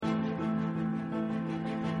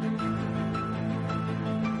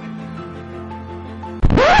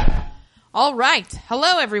All right.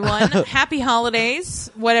 Hello, everyone. Happy holidays,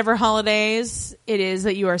 whatever holidays it is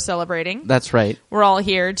that you are celebrating. That's right. We're all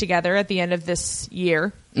here together at the end of this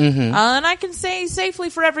year. Mm-hmm. And I can say safely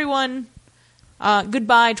for everyone,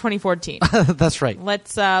 goodbye 2014. That's right.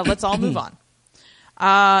 Let's all move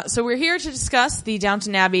on. So we're here to discuss the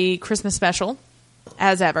Downton Abbey Christmas special,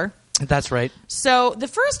 as ever. That's right. So the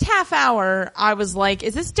first half hour, I was like,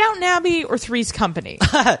 is this Downton Abbey or Three's Company?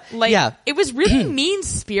 Yeah. It was really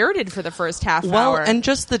mean-spirited for the first half hour. Well, and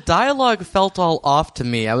just the dialogue felt all off to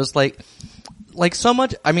me. I was like so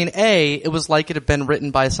much, I mean, it was like it had been written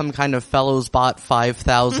by some kind of Fellows Bot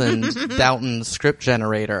 5000 Downton script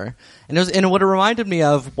generator. And what it reminded me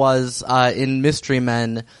of was, in Mystery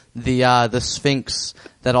Men, the Sphinx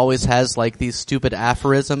that always has, like, these stupid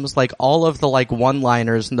aphorisms. Like, all of the, like,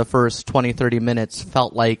 one-liners in the first 20, 30 minutes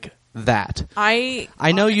felt like that. I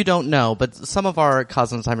know you don't know, but some of our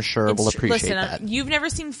cousins, I'm sure, will appreciate that. You've never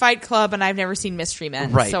seen Fight Club, and I've never seen Mystery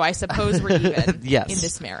Men, right. So I suppose we're even yes. in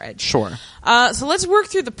this marriage. Sure. So let's work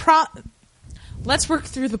through the plot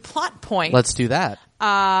point. Let's do that.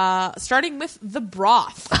 Starting with the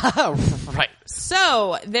broth. Right.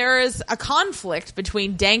 So there is a conflict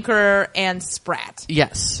between Danker and Spratt.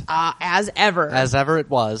 Yes. As ever. As ever it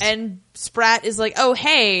was. And Spratt is like, oh,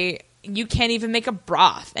 hey, you can't even make a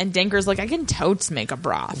broth. And Danker's like, I can totes make a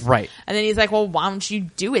broth. Right. And then he's like, well, why don't you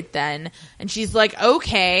do it then? And she's like,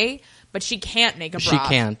 okay. But she can't make a broth. She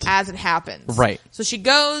can't. As it happens. Right. So she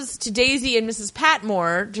goes to Daisy and Mrs.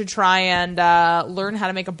 Patmore to try and learn how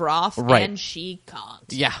to make a broth. Right. And she can't.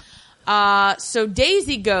 Yeah. So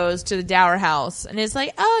Daisy goes to the Dower House and is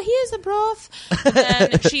like, oh, here's a broth.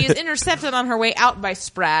 And she is intercepted on her way out by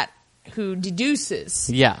Spratt, who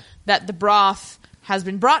deduces that the broth has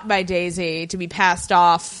been brought by Daisy to be passed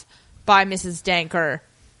off by Mrs. Danker.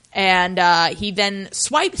 And he then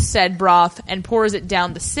swipes said broth and pours it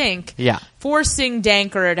down the sink, forcing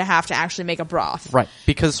Danker to have to actually make a broth. Right,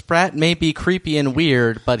 because Spratt may be creepy and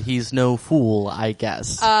weird, but he's no fool, I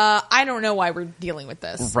guess. I don't know why we're dealing with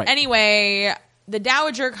this. Right. Anyway, the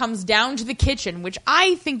Dowager comes down to the kitchen, which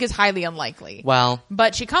I think is highly unlikely. Well.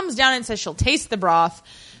 But she comes down and says she'll taste the broth.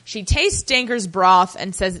 She tastes Danker's broth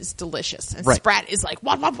and says it's delicious. And Spratt is like,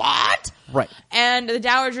 what? Right. And the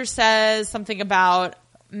Dowager says something about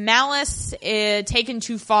malice taken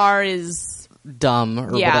too far is dumb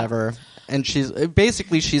or whatever. And she's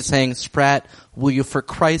saying, Spratt, will you for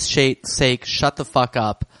Christ's sake shut the fuck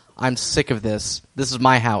up? I'm sick of this. This is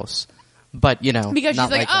my house. But, because she's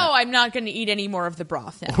like, that. I'm not going to eat any more of the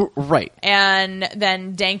broth now. Right. And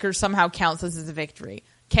then Danker somehow counts this as a victory.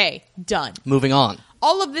 Okay, done. Moving on.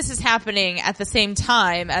 All of this is happening at the same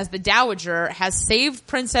time as the Dowager has saved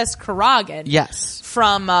Princess Karagan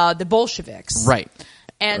from the Bolsheviks. Right.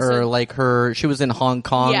 And she was in Hong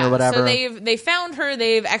Kong or whatever. So they found her,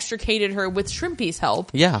 they've extricated her with Shrimpy's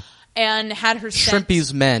help. Yeah. And had her sent...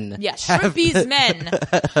 Shrimpy's men. Yes, Shrimpy's men.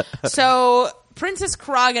 So Princess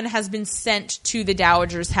Karagan has been sent to the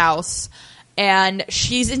Dowager's house, and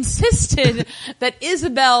she's insisted that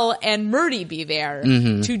Isabel and Murdy be there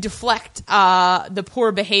to deflect the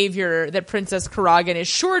poor behavior that Princess Karagan is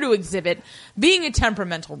sure to exhibit, being a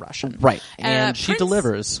temperamental Russian. Right. And she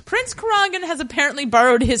delivers. Prince Karagan has apparently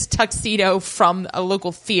borrowed his tuxedo from a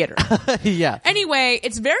local theater. Yeah. Anyway,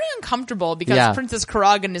 it's very uncomfortable because Princess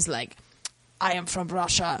Karagan is like, I am from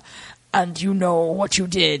Russia, and you know what you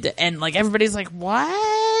did. And everybody's like,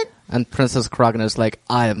 what? And Princess Karagan is like,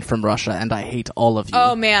 I am from Russia and I hate all of you.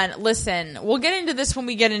 Oh man, listen, we'll get into this when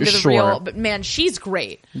we get into the real, but man, she's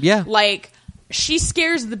great. Yeah. She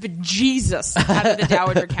scares the bejesus out of the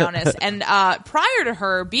Dowager Countess. And prior to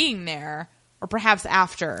her being there, or perhaps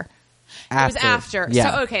after. It was after.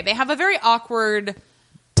 Yeah. So, okay, they have a very awkward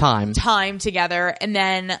time together, and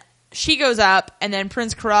then she goes up, and then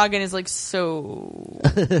Prince Karagan is like, so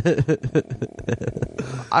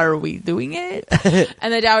are we doing it?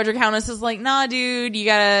 And the Dowager Countess is like, nah, dude, you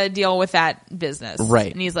gotta deal with that business. Right.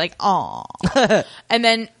 And he's like, aw. And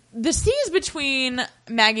then the scenes between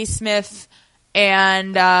Maggie Smith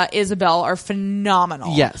and Isabel are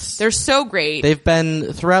phenomenal. Yes. They're so great. They've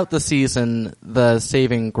been, throughout the season, the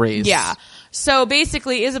saving grace. Yeah. So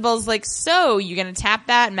basically, Isabel's like, so, you gonna tap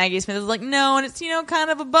that? And Maggie Smith is like, no, and it's, kind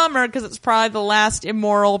of a bummer, because it's probably the last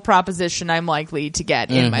immoral proposition I'm likely to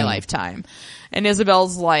get in my lifetime. And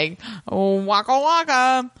Isabel's like, oh, waka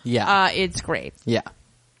waka. Yeah. It's great. Yeah.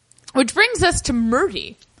 Which brings us to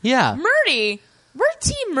Murdy. Yeah. Murdy. We're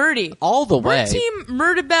Team Murdy. All the way. We're Team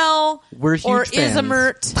Murdabel. We're huge or fans.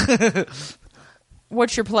 Isamert.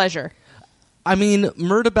 What's your pleasure? I mean,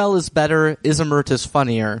 Murdabel is better. Isamert is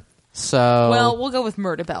funnier. So well, we'll go with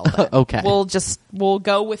Murdabel. Okay, we'll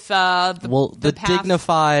go with the path.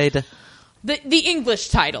 dignified The English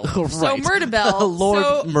title. Right. So Myrtabell.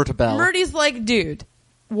 Lord Myrtabell. Myrty's like, dude,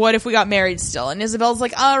 what if we got married still? And Isabel's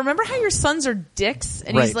like, remember how your sons are dicks?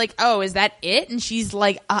 And he's like, oh, is that it? And she's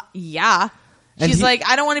like, yeah. She's like,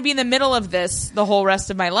 I don't want to be in the middle of this the whole rest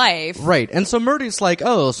of my life. Right. And so Murty's like,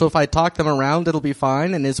 oh, so if I talk them around, it'll be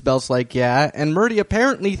fine. And Isabel's like, yeah. And Murty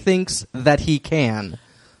apparently thinks that he can.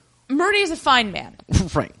 Murty is a fine man.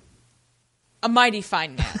 Right. A mighty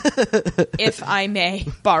fine man, if I may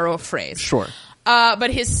borrow a phrase. Sure. But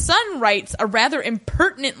his son writes a rather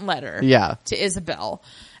impertinent letter to Isabel.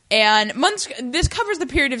 And this covers the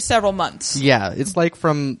period of several months. Yeah. It's like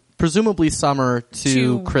from presumably summer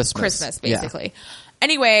to Christmas. Christmas, basically. Yeah.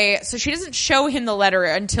 Anyway, so she doesn't show him the letter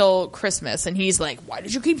until Christmas, and he's like, why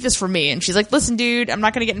did you keep this from me? And she's like, listen, dude, I'm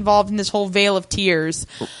not going to get involved in this whole veil of tears.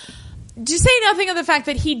 To say nothing of the fact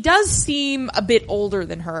that he does seem a bit older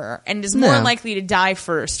than her and is more likely to die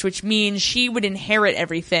first, which means she would inherit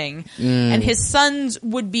everything, and his sons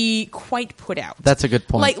would be quite put out. That's a good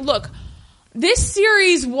point. Like, look, this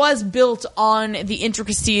series was built on the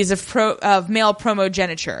intricacies of male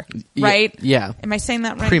primogeniture, right? Yeah. Am I saying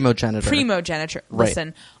that right? Primogeniture. Right.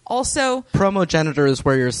 Listen, also... Primogeniture is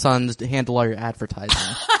where your sons handle all your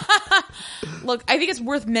advertising. Look, I think it's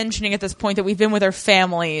worth mentioning at this point that we've been with our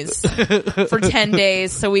families for 10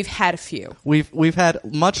 days, so we've had a few. We've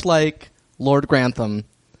had, much like Lord Grantham...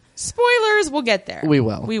 Spoilers, we'll get there. We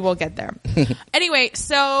will. We will get there. Anyway,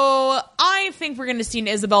 so I think we're going to see an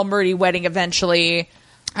Isabel Murty wedding eventually.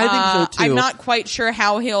 I think so, too. I'm not quite sure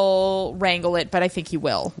how he'll wrangle it, but I think he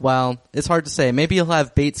will. Well, it's hard to say. Maybe he'll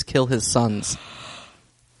have Bates kill his sons.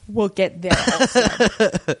 We'll get there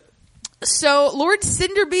also. So, Lord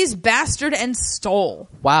Cinderby's bastard and Stole.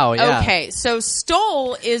 Wow, yeah. Okay, so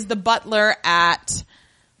Stole is the butler at...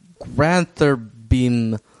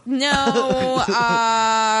 Grantherbeam... No,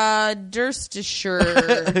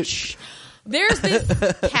 Durstshire. There's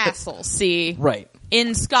this castle, see? Right.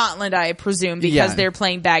 In Scotland, I presume, because they're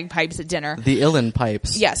playing bagpipes at dinner. The Uillin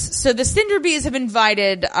pipes. Yes. So the Cinderbys have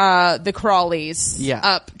invited the Crawleys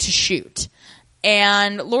up to shoot.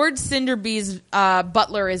 And Lord Cinderby's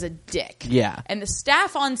butler is a dick. Yeah. And the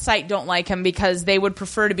staff on site don't like him because they would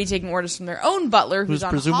prefer to be taking orders from their own butler who's on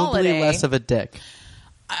presumably holiday. Less of a dick.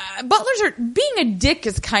 Butlers are... Being a dick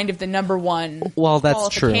is kind of the number one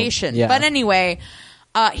qualification. True. Yeah. But anyway,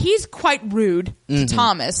 he's quite rude to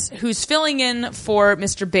Thomas, who's filling in for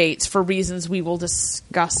Mr. Bates for reasons we will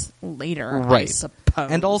discuss later, I suppose.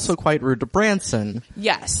 And also quite rude to Branson.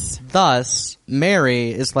 Yes. Thus,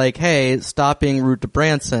 Mary is like, hey, stop being rude to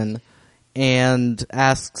Branson, and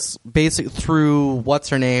asks, through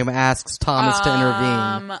what's-her-name, asks Thomas to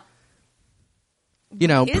intervene. You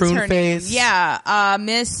know, prune face. Yeah,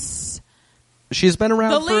 Miss... She's been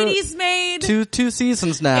around the for lady's maid. two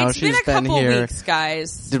seasons now. It's She's been a couple here. weeks,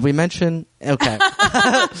 guys. Did we mention? Okay.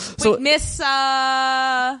 So, Miss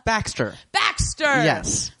Baxter.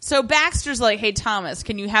 Yes. So Baxter's like, hey, Thomas,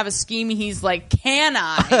 can you have a scheme? He's like, can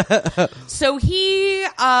I? So he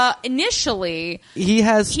initially... He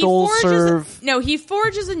has Stole serve... he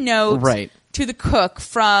forges a note to the cook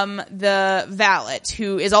from the valet,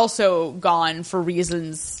 who is also gone for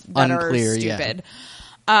reasons that unclear, are stupid.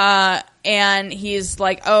 And he's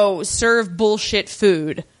like, oh, serve bullshit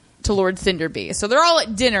food to Lord Cinderby. So they're all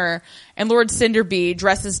at dinner, and Lord Cinderby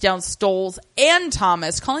dresses down Stoles and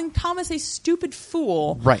Thomas, calling Thomas a stupid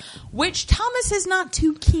fool. Right. Which Thomas is not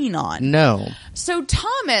too keen on. No. So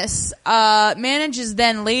Thomas manages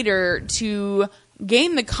then later to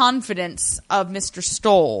gain the confidence of Mr.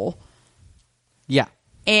 Stole. Yeah.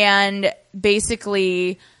 And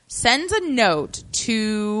basically sends a note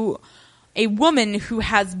to a woman who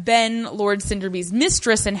has been Lord Cinderby's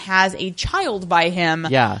mistress and has a child by him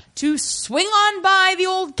to swing on by the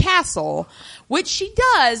old castle, which she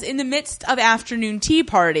does in the midst of afternoon tea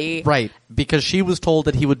party. Right, because she was told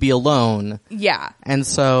that he would be alone. Yeah. And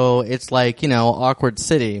so it's like, awkward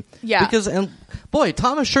city. Yeah. Because, and boy,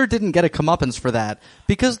 Thomas sure didn't get a comeuppance for that,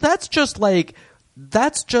 because that's just way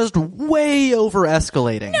over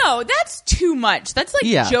escalating. No, that's too much. That's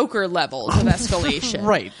like Joker levels of escalation.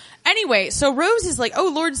 Right. Anyway, so Rose is like,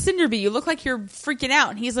 oh, Lord Cinderby, you look like you're freaking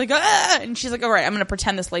out. And he's like, and she's like, all right, I'm going to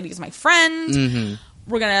pretend this lady is my friend. Mm-hmm.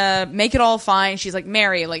 We're going to make it all fine. She's like,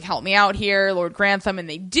 Mary, like, help me out here, Lord Grantham. And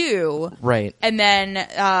they do. Right. And then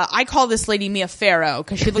I call this lady Mia Farrow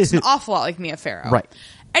because she looks an awful lot like Mia Farrow. Right.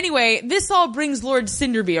 Anyway, this all brings Lord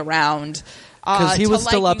Cinderby around. Because he was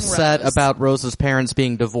still upset about Rose's parents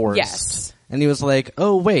being divorced. Yes. And he was like,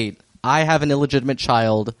 oh, wait, I have an illegitimate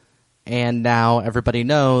child. And now everybody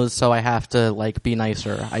knows, so I have to, be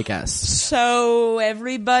nicer, I guess. So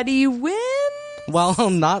everybody wins? Well,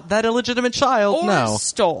 not that illegitimate child, or no.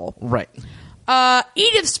 Stole. Right.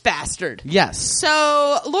 Edith's bastard. Yes.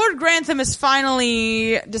 So Lord Grantham has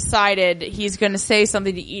finally decided he's going to say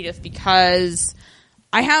something to Edith because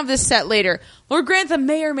I have this set later. Lord Grantham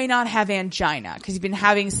may or may not have angina because he's been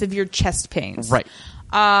having severe chest pains. Right.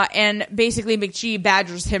 And basically McGee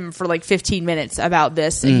badgers him for like 15 minutes about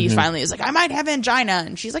this, and he finally is like, I might have angina.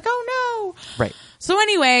 And she's like, oh no. Right. So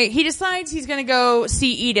anyway, he decides he's going to go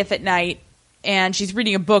see Edith at night. And she's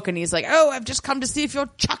reading a book, and he's like, oh, I've just come to see if you're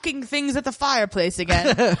chucking things at the fireplace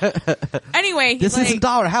again. Anyway, he's this like, isn't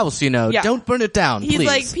our house, you know. Yeah. Don't burn it down, he's please.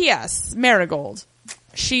 like, P.S. Marigold,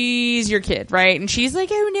 she's your kid, right? And she's like,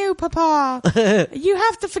 oh no, Papa, you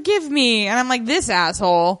have to forgive me. And I'm like, this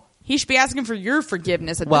asshole, he should be asking for your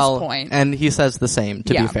forgiveness at this point. And he says the same,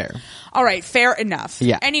 to be fair. All right, fair enough.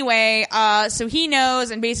 Yeah. Anyway, so he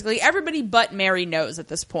knows, and basically everybody but Mary knows at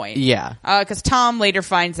this point. Yeah. Because Tom later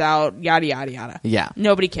finds out, yada, yada, yada. Yeah.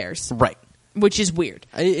 Nobody cares. Right. Which is weird.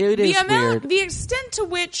 It is weird. The extent to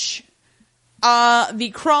which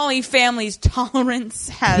the Crawley family's tolerance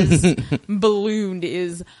has ballooned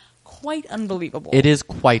is quite unbelievable. It is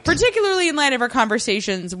quite. Particularly in light of our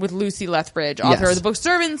conversations with Lucy Lethbridge, author of the book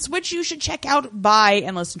Servants, which you should check out, buy,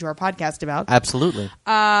 and listen to our podcast about. Absolutely.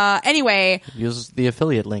 Anyway. Use the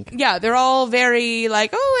affiliate link. Yeah, they're all very like,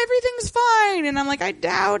 oh, everything's fine. And I'm like, I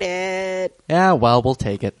doubt it. Yeah, well, we'll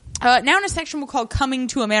take it. Now in a section we'll call Coming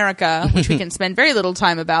to America, which we can spend very little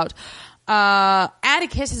time about.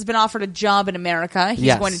 Atticus has been offered a job in America.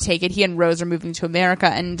 He's going to take it. He and Rose are moving to America,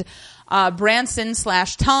 and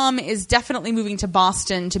Branson/Tom is definitely moving to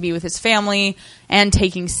Boston to be with his family and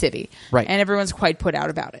taking Civvy. Right. And everyone's quite put out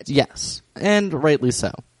about it. Yes. And rightly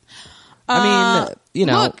so. I mean, you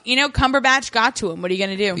know. Look, Cumberbatch got to him. What are you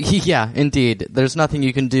going to do? Yeah, indeed. There's nothing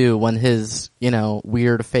you can do when his,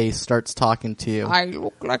 weird face starts talking to you. I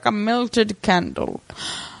look like a melted candle.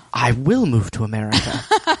 I will move to America.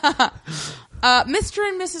 Mr.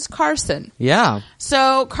 and Mrs. Carson. Yeah.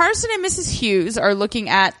 So Carson and Mrs. Hughes are looking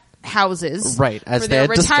at houses as for their they had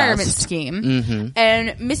retirement discussed. scheme. Mm-hmm. And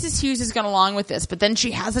Mrs. Hughes has gone along with this, but then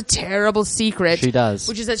she has a terrible secret. She does.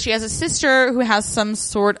 Which is that she has a sister who has some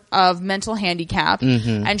sort of mental handicap,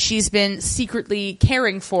 and she's been secretly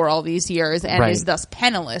caring for all these years and is thus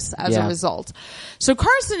penniless as a result. So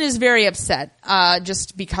Carson is very upset,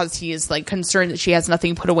 just because he is like concerned that she has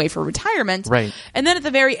nothing put away for retirement. Right. And then at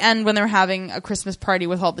the very end, when they're having a Christmas party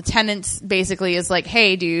with all the tenants, basically is like,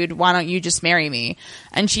 hey dude, why don't you just marry me?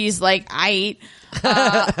 And she's like,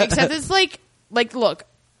 except it's like, look,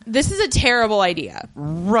 this is a terrible idea.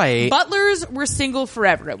 Right. Butlers were single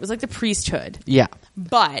forever. It was like the priesthood. Yeah.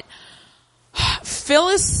 But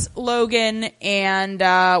Phyllis Logan and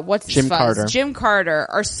Jim Carter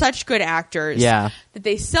are such good actors that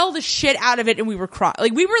they sell the shit out of it, and we were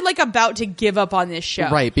like about to give up on this show.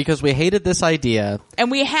 Right, because we hated this idea.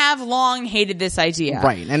 And we have long hated this idea.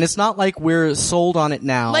 Right, and it's not like we're sold on it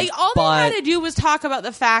now. Like, all they had to do was talk about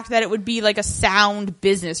the fact that it would be like a sound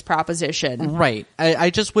business proposition. Right. I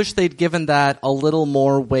just wish they'd given that a little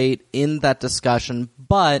more weight in that discussion,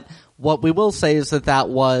 but what we will say is that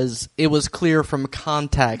it was clear from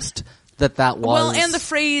context that was... Well, and the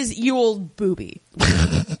phrase, you old booby.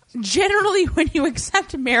 Generally, when you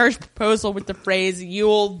accept a marriage proposal with the phrase, you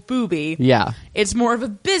old booby, it's more of a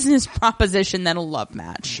business proposition than a love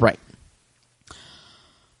match. Right.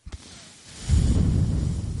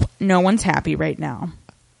 No one's happy right now.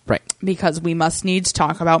 Right. Because we must needs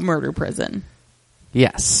talk about Murder Prison.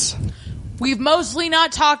 Yes. We've mostly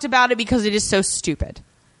not talked about it because it is so stupid.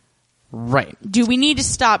 Right. Do we need to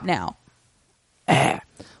stop now?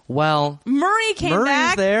 Well, Murray's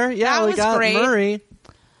back. There. Yeah, we got great. Murray.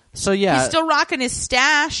 So yeah. He's still rocking his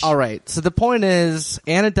stash. All right. So the point is,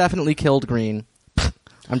 Anna definitely killed Green.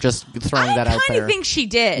 I'm just throwing that out there. I kind of think she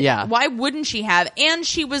did. Yeah. Why wouldn't she have? And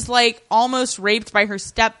she was like almost raped by her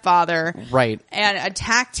stepfather. Right. And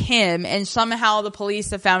attacked him, and somehow the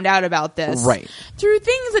police have found out about this. Right. Through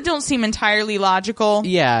things that don't seem entirely logical.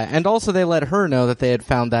 Yeah, and also they let her know that they had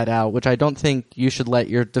found that out, which I don't think you should let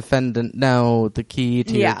your defendant know the key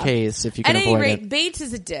to your case if you can avoid it. At any rate, Bates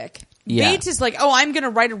is a dick. Yeah. Bates is like, oh, I'm going to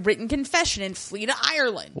write a written confession and flee to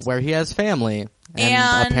Ireland. Where he has family.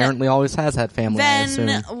 And apparently always has had family, then,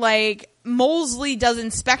 I assume. like, Molesley does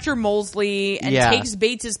Inspector Molesley and takes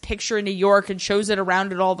Bates's picture in New York and shows it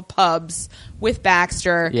around at all the pubs with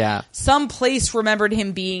Baxter. Yeah. Some place remembered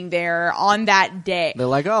him being there on that day. They're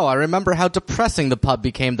like, oh, I remember how depressing the pub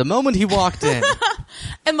became the moment he walked in.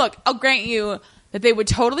 And look, I'll grant you that they would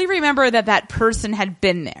totally remember that person had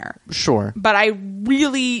been there. Sure. But I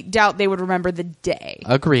really doubt they would remember the day.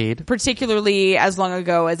 Agreed. Particularly as long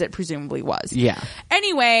ago as it presumably was. Yeah.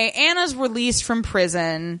 Anyway, Anna's released from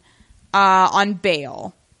prison on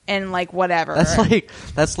bail. and like whatever.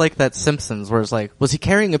 That's like that Simpsons where it's like, was he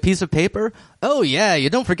carrying a piece of paper? Oh yeah, you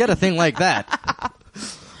don't forget a thing like that.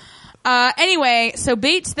 Anyway, so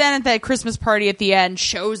Bates then at that Christmas party at the end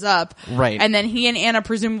shows up. Right. And then he and Anna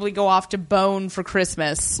presumably go off to bone for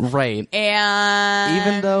Christmas. Right. And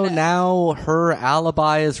even though now her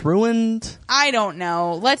alibi is ruined? I don't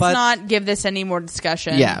know. Let's not give this any more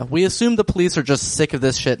discussion. Yeah, we assume the police are just sick of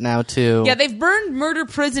this shit now too. Yeah, they've burned Murder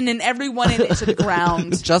Prison and everyone in it to the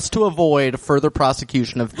ground. Just to avoid further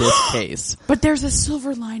prosecution of this case. But there's a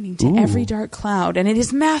silver lining to every dark cloud, and it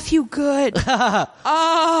is Matthew Good.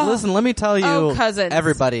 Listen, let me tell you, cousins.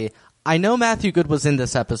 everybody, I know Matthew Good was in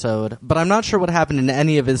this episode, but I'm not sure what happened in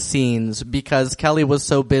any of his scenes because Kelly was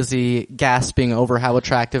so busy gasping over how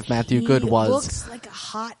attractive Matthew Good was. He looks like a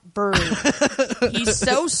hot bird.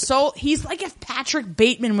 He's like if Patrick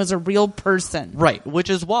Bateman was a real person. Right, which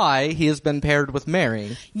is why he has been paired with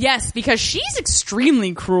Mary. Yes, because she's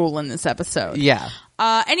extremely cruel in this episode. Yeah.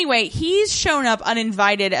 Anyway, he's shown up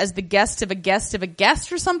uninvited as the guest of a guest of a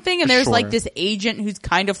guest or something, and there's like this agent who's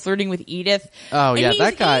kind of flirting with Edith. Oh, yeah,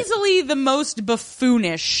 that guy. He's easily the most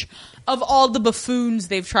buffoonish of all the buffoons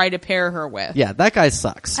they've tried to pair her with. Yeah, that guy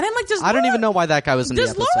sucks. And I'm like, I don't even know why that guy was in the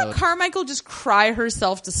episode. Does Laura Carmichael just cry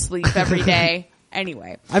herself to sleep every day?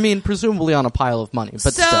 Anyway. I mean, presumably on a pile of money,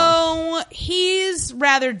 but still. So, he's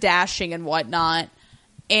rather dashing and whatnot.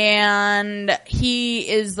 And he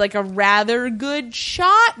is like a rather good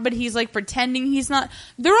shot, but he's like pretending he's not.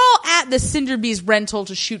 They're all at the Cinderbees rental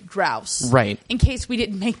to shoot grouse. Right. In case we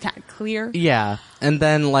didn't make that clear. Yeah. And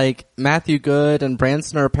then like Matthew Good and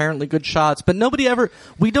Branson are apparently good shots, but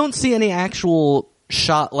we don't see any actual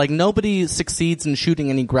shot, like nobody succeeds in shooting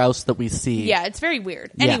any grouse that we see. Yeah, it's very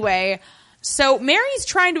weird. Yeah. Anyway, so Mary's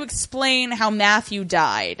trying to explain how Matthew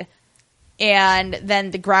died, and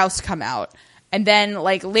then the grouse come out. And then,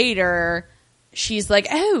 like, later, she's like,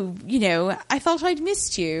 oh, I thought I'd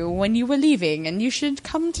missed you when you were leaving, and you should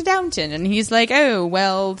come to Downton. And he's like, oh,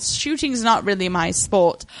 well, shooting's not really my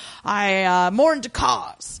sport. I more into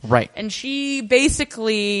cars. Right. And she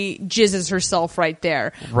basically jizzes herself right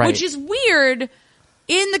there. Right. Which is weird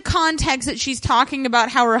in the context that she's talking about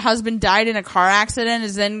how her husband died in a car accident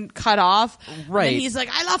is then cut off. Right. And he's like,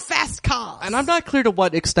 I love fast cars. And I'm not clear to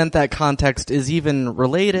what extent that context is even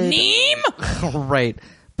related. Neem? Right.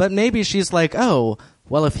 But maybe she's like, oh,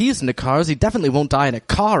 well, if he's into cars, he definitely won't die in a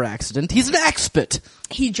car accident. He's an expert.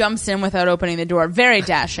 He jumps in without opening the door. Very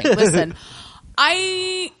dashing. Listen,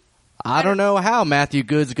 I don't know how Matthew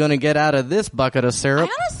Good's gonna get out of this bucket of syrup.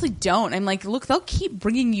 I honestly don't. I'm like, look, they'll keep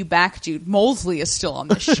bringing you back, dude. Molesley is still on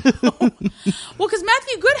the show. Well, because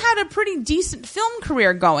Matthew Good had a pretty decent film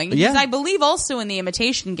career going. He's, I believe, also in The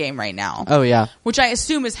Imitation Game right now. Oh, yeah. Which I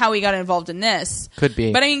assume is how he got involved in this. Could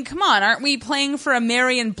be. But I mean, come on, aren't we playing for a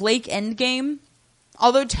Marion Blake endgame?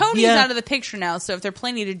 Although Tony's out of the picture now, so if they're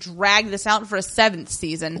planning to drag this out for a 7th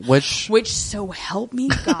season, which so help me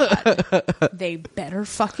God, they better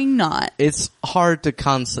fucking not. It's hard to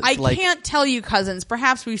concept. I can't tell you, cousins.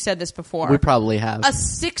 Perhaps we've said this before. We probably have. A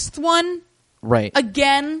 6th one? Right.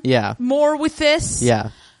 Again? Yeah. More with this? Yeah.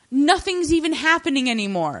 Nothing's even happening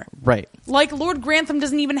anymore. Right. Like, Lord Grantham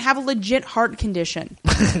doesn't even have a legit heart condition.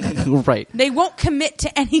 Right. They won't commit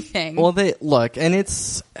to anything. Well, and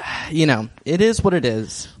it's, it is what it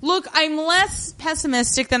is. Look, I'm less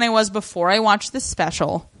pessimistic than I was before I watched this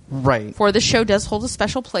special. Right. For the show does hold a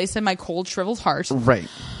special place in my cold, shriveled heart. Right.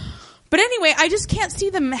 But anyway, I just can't see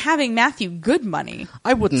them having Matthew Good money.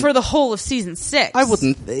 I wouldn't. For the whole of season 6. I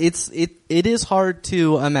wouldn't. It is hard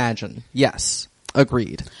to imagine. Yes.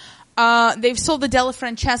 Agreed. They've sold the Della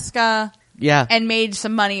Francesca. Yeah. And made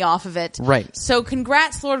some money off of it. Right. So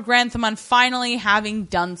congrats, Lord Grantham, on finally having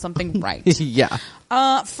done something right. Yeah.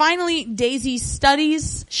 Finally, Daisy's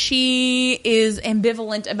studies. She is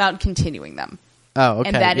ambivalent about continuing them. Oh, okay.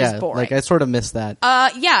 And that is boring. Like, I sort of missed that.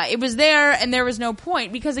 Yeah, it was there and there was no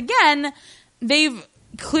point because, again, they've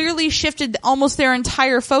clearly shifted almost their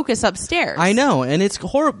entire focus upstairs. I know, and it's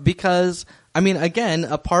horrible because, I mean, again,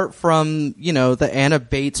 apart from, the Anna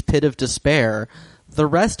Bates pit of despair, the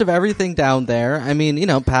rest of everything down there, I mean,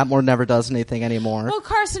 Patmore never does anything anymore. Well,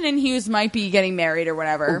 Carson and Hughes might be getting married or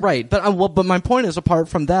whatever. Right, but my point is, apart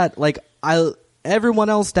from that, like, everyone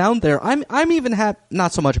else down there, I'm even happy,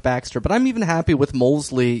 not so much Baxter, but I'm even happy with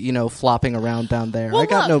Molesley, flopping around down there. Well, I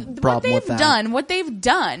got no problem with that. What they've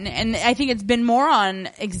done, and I think it's been more on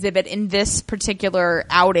exhibit in this particular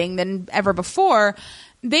outing than ever before,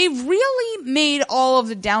 they've really made all of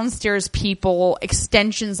the downstairs people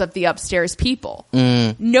extensions of the upstairs people.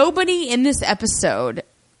 Nobody in this episode,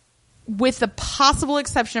 with the possible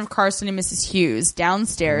exception of Carson and Mrs. Hughes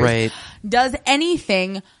downstairs, does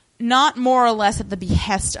anything not more or less at the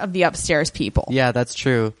behest of the upstairs people. Yeah, that's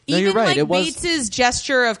true. No, Even you're right. like It was Bates's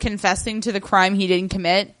gesture of confessing to the crime he didn't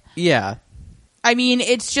commit. Yeah. I mean,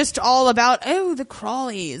 it's just all about, the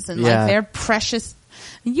Crawleys and like their precious,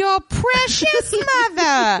 your precious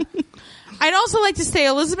mother. I'd also like to say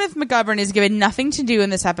Elizabeth McGovern is given nothing to do in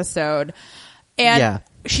this episode. And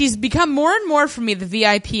she's become more and more for me the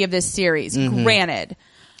VIP of this series. Mm-hmm. Granted,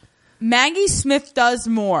 Maggie Smith does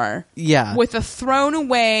more. Yeah. With a thrown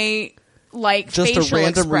away, like, just facial a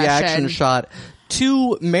random expression. reaction shot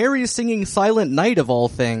to Mary singing Silent Night of all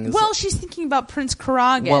things. Well, she's thinking about Prince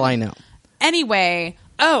Karagan. Well, I know. Anyway,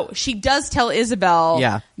 she does tell Isabel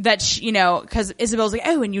that, because Isabel's like,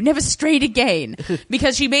 and you never strayed again.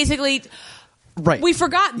 Because she basically... Right. We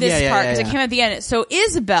forgot this part because it came at the end. So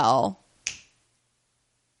Isabel...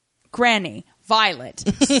 Granny. Violet.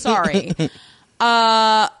 Sorry.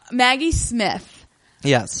 Maggie Smith.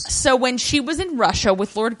 Yes. So when she was in Russia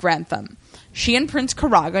with Lord Grantham, she and Prince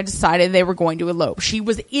Karaga decided they were going to elope. She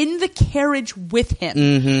was in the carriage with him.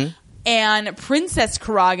 Mm-hmm. And Princess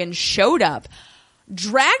Karagan showed up,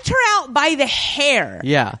 dragged her out by the hair,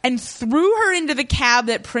 and threw her into the cab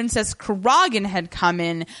that Princess Karagan had come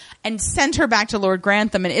in and sent her back to Lord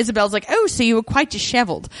Grantham. And Isabel's like, so you were quite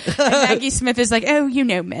disheveled. And Maggie Smith is like,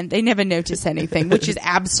 men, they never notice anything, which is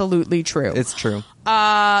absolutely true. It's true.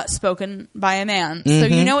 Spoken by a man.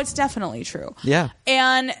 Mm-hmm. So it's definitely true. Yeah.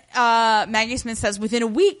 And Maggie Smith says, within a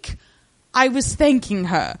week, I was thanking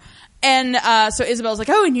her. And so Isabel's like,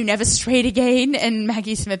 and you never strayed again? And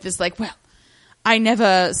Maggie Smith is like, well, I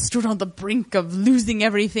never stood on the brink of losing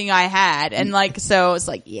everything I had. And so it's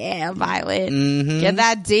like, yeah, Violet, get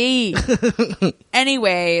that D.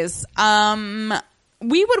 Anyways,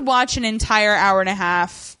 we would watch an entire hour and a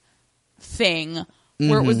half thing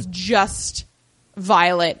where it was just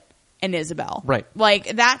Violet and Isabel. Right.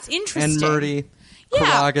 Like, that's interesting. And Murdy.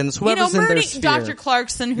 Karagan's, whoever's in their sphere. Dr.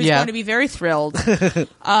 Clarkson, who's going to be very thrilled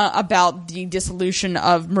about the dissolution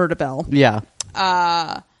of Murderbell. Yeah.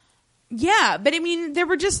 Yeah, but I mean, there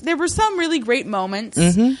were some really great moments.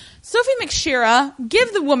 Mm-hmm. Sophie McShera,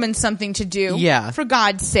 give the woman something to do. Yeah. For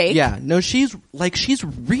God's sake. Yeah. No, she's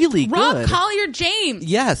really good. Rob Collier-James.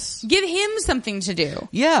 Yes. Give him something to do.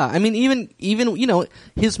 Yeah. I mean, even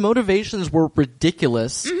his motivations were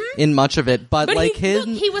ridiculous in much of it, but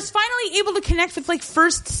he was finally able to connect with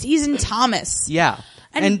first season Thomas. Yeah.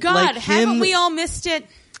 And God, haven't we all missed it?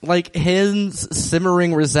 Like, his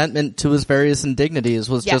simmering resentment to his various indignities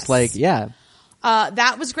was just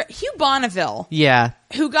that was great. Hugh Bonneville. Yeah.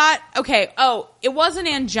 Who got, it wasn't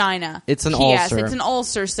angina. It's an ulcer. Yes, it's an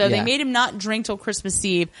ulcer. So they made him not drink till Christmas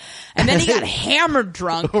Eve. And then he got hammered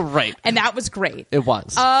drunk. Right. And that was great. It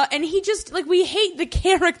was. And he just, we hate the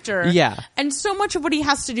character. Yeah. And so much of what he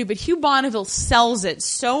has to do, but Hugh Bonneville sells it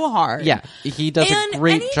so hard. Yeah. He does a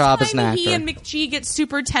great job as an actor. He and McGee get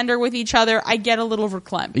super tender with each other, I get a little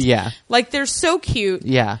verklempt. Yeah. They're so cute.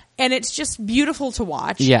 Yeah. And it's just beautiful to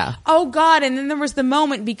watch. Yeah. Oh, God. And then there was the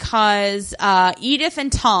moment because Edith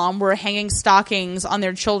and Tom were hanging stockings on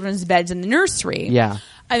their children's beds in the nursery. Yeah.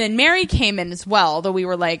 And then Mary came in as well, though we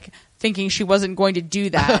were thinking she wasn't going to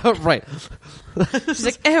do that. Right. She's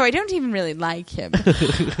like, I don't even really like him.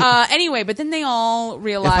 Anyway, but then they all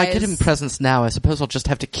realized... If I get him presents now, I suppose I'll just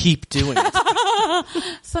have to keep doing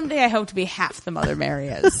it. Someday I hope to be half the mother Mary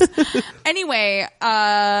is. Anyway,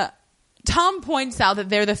 Tom points out that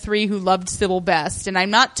they're the three who loved Sybil best, and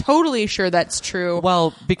I'm not totally sure that's true.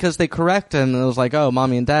 Well, because they correct him, and it was like,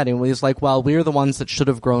 Mommy and Daddy, and he's like, well, we're the ones that should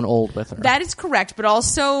have grown old with her. That is correct, but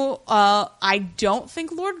also, I don't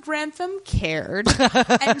think Lord Grantham cared.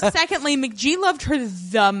 And secondly, McGee loved her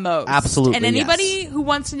the most. Absolutely, and anybody who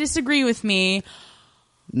wants to disagree with me...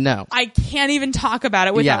 No. I can't even talk about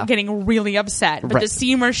it without getting really upset. But the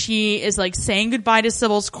scene where she is saying goodbye to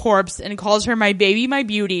Sybil's corpse and calls her my baby, my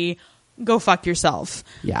beauty... Go fuck yourself.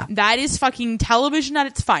 Yeah. That is fucking television at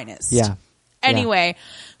its finest. Yeah. Anyway,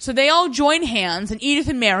 so they all join hands, and Edith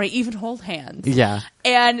and Mary even hold hands. Yeah.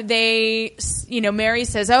 And they, Mary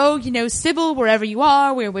says, Sybil, wherever you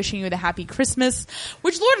are, we're wishing you the happy Christmas,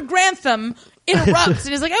 which Lord Grantham interrupts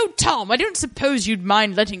and is like, Tom, I don't suppose you'd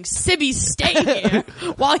mind letting Sibby stay here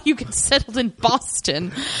while you get settled in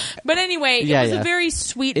Boston. But anyway, it was a very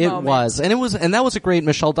sweet moment. It was. And that was a great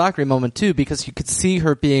Michelle Dockery moment too, because you could see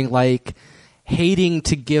her being hating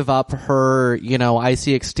to give up her,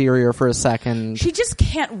 icy exterior for a second. She just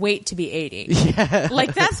can't wait to be 80. Yeah.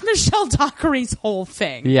 That's Michelle Dockery's whole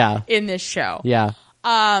thing. Yeah. In this show. Yeah.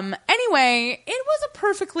 Anyway, it was a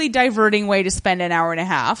perfectly diverting way to spend an hour and a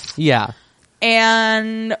half. Yeah.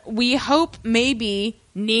 And we hope maybe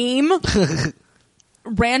Neem,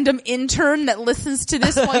 random intern that listens to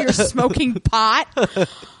this while you're smoking pot,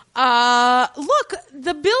 Look,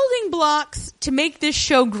 the building blocks to make this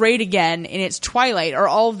show great again in its twilight are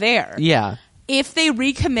all there. Yeah. If they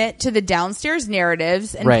recommit to the downstairs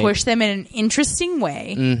narratives and push them in an interesting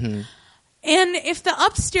way. Mm-hmm. And if the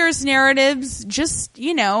upstairs narratives just,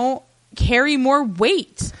 carry more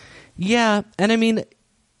weight. Yeah. And I mean,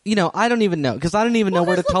 I don't even know, because I don't even know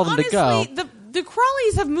where to tell them to go. The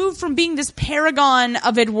Crawleys have moved from being this paragon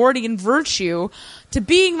of Edwardian virtue to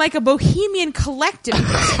being like a bohemian collective.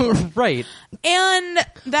 Right. And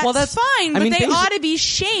that's fine, but they ought to be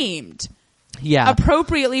shamed. Yeah.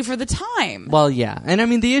 Appropriately for the time. Well, yeah. And I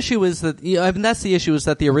mean, the issue is that, that's the issue, is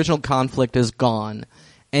that the original conflict is gone.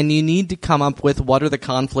 And you need to come up with what are the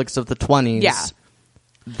conflicts of the 20s. Yeah.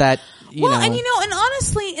 That, you know. And and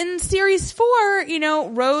honestly, in series 4,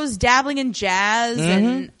 Rose dabbling in jazz,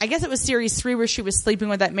 and I guess it was series 3 where she was sleeping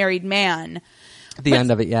with that married man. The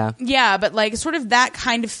end of it, yeah. Yeah, but like sort of that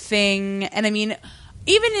kind of thing. And I mean,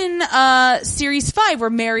 even in series 5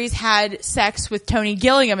 where Mary's had sex with Tony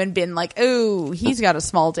Gillingham and been like, oh, he's got a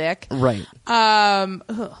small dick. Right.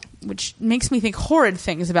 Which makes me think horrid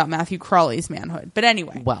things about Matthew Crawley's manhood. But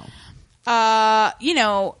anyway. Well.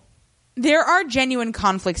 There are genuine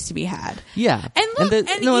conflicts to be had. Yeah. And look,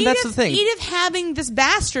 and that's the thing. Edith having this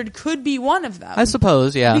bastard could be one of them. I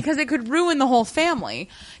suppose, yeah. Because it could ruin the whole family.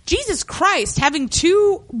 Jesus Christ, having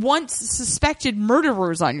 2 once suspected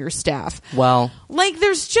murderers on your staff. Well. Like,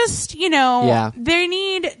 there's just, somebody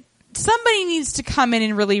needs to come in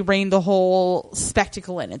and really rein the whole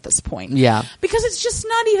spectacle in at this point. Yeah. Because it's just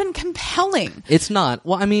not even compelling. It's not.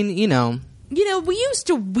 Well, I mean, we used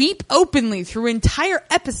to weep openly through entire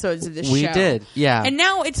episodes of this show. We did, yeah. And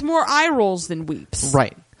now it's more eye rolls than weeps.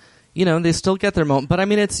 Right. They still get their moment. But I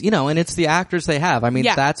mean, it's, and it's the actors they have. I mean,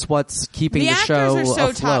 that's what's keeping the show afloat. The actors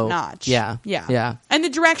are so top notch. Yeah. Yeah. Yeah. And the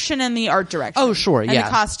direction and the art direction. Oh, sure, and yeah. And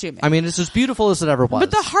the costuming. I mean, it's as beautiful as it ever was.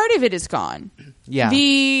 But the heart of it is gone. Yeah.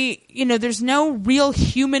 There's no real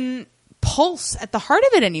human pulse at the heart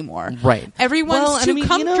of it anymore. Right. Everyone's too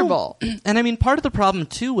comfortable. And I mean, part of the problem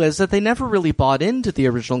too is that they never really bought into the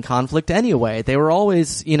original conflict anyway. They were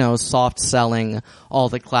always, soft selling all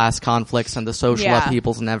the class conflicts and the social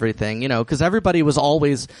upheavals and everything, because everybody was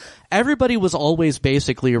always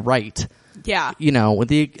basically right. Yeah. With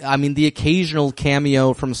the occasional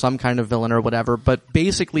cameo from some kind of villain or whatever, but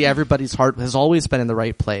basically everybody's heart has always been in the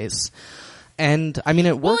right place. And, I mean,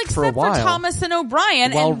 it worked for a while. Except for Thomas and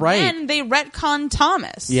O'Brien, then they retconned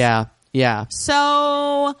Thomas. Yeah, yeah.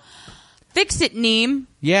 So, fix it, Neem.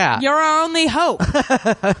 Yeah. You're our only hope.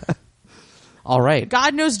 All right.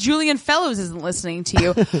 God knows Julian Fellows isn't listening to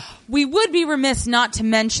you. We would be remiss not to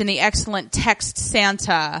mention the excellent Text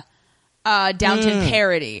Santa Downton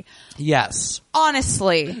parody. Yes.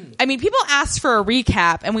 Honestly. I mean, people asked for a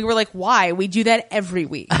recap and we were like, why? We do that every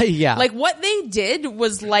week. Yeah. Like, what they did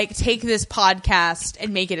was like take this podcast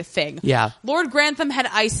and make it a thing. Yeah. Lord Grantham had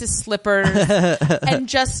Isis slippers and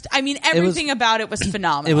just, everything about it was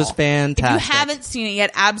phenomenal. It was fantastic. If you haven't seen it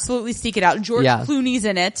yet, absolutely seek it out. George Clooney's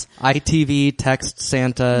in it. ITV, Text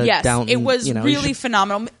Santa, yes, Downton. It was really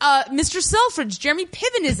phenomenal. Mr. Selfridge, Jeremy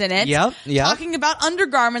Piven is in it. Yep. Talking about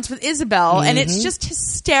undergarments with Isabel, and it's just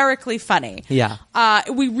hysterically funny. Yeah.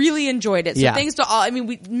 We really enjoyed it. So thanks to all,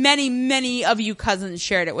 many of you cousins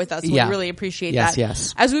shared it with us. We really appreciate that.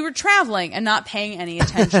 Yes. As we were traveling and not paying any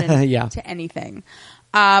attention to anything.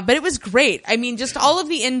 But it was great. I mean, just all of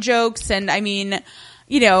the in-jokes and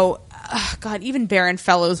God, even Baron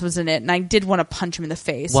Fellows was in it and I did want to punch him in the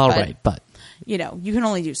face. Well, but. You can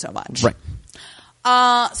only do so much. Right.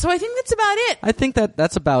 So I think that's about it. I think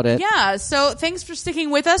that's about it. Yeah. So thanks for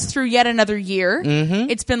sticking with us through yet another year.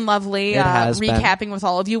 Mm-hmm. It's been lovely recapping with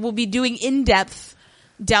all of you. We'll be doing in-depth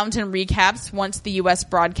Downton recaps once the U.S.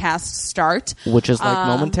 broadcasts start. Which is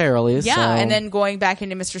momentarily. Yeah. So. And then going back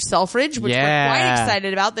into Mr. Selfridge, which we're quite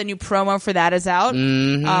excited about. The new promo for that is out.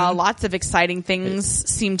 Mm-hmm. Lots of exciting things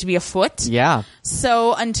seem to be afoot. Yeah.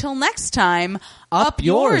 So until next time, up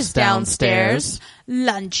yours downstairs.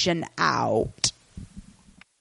 Luncheon out.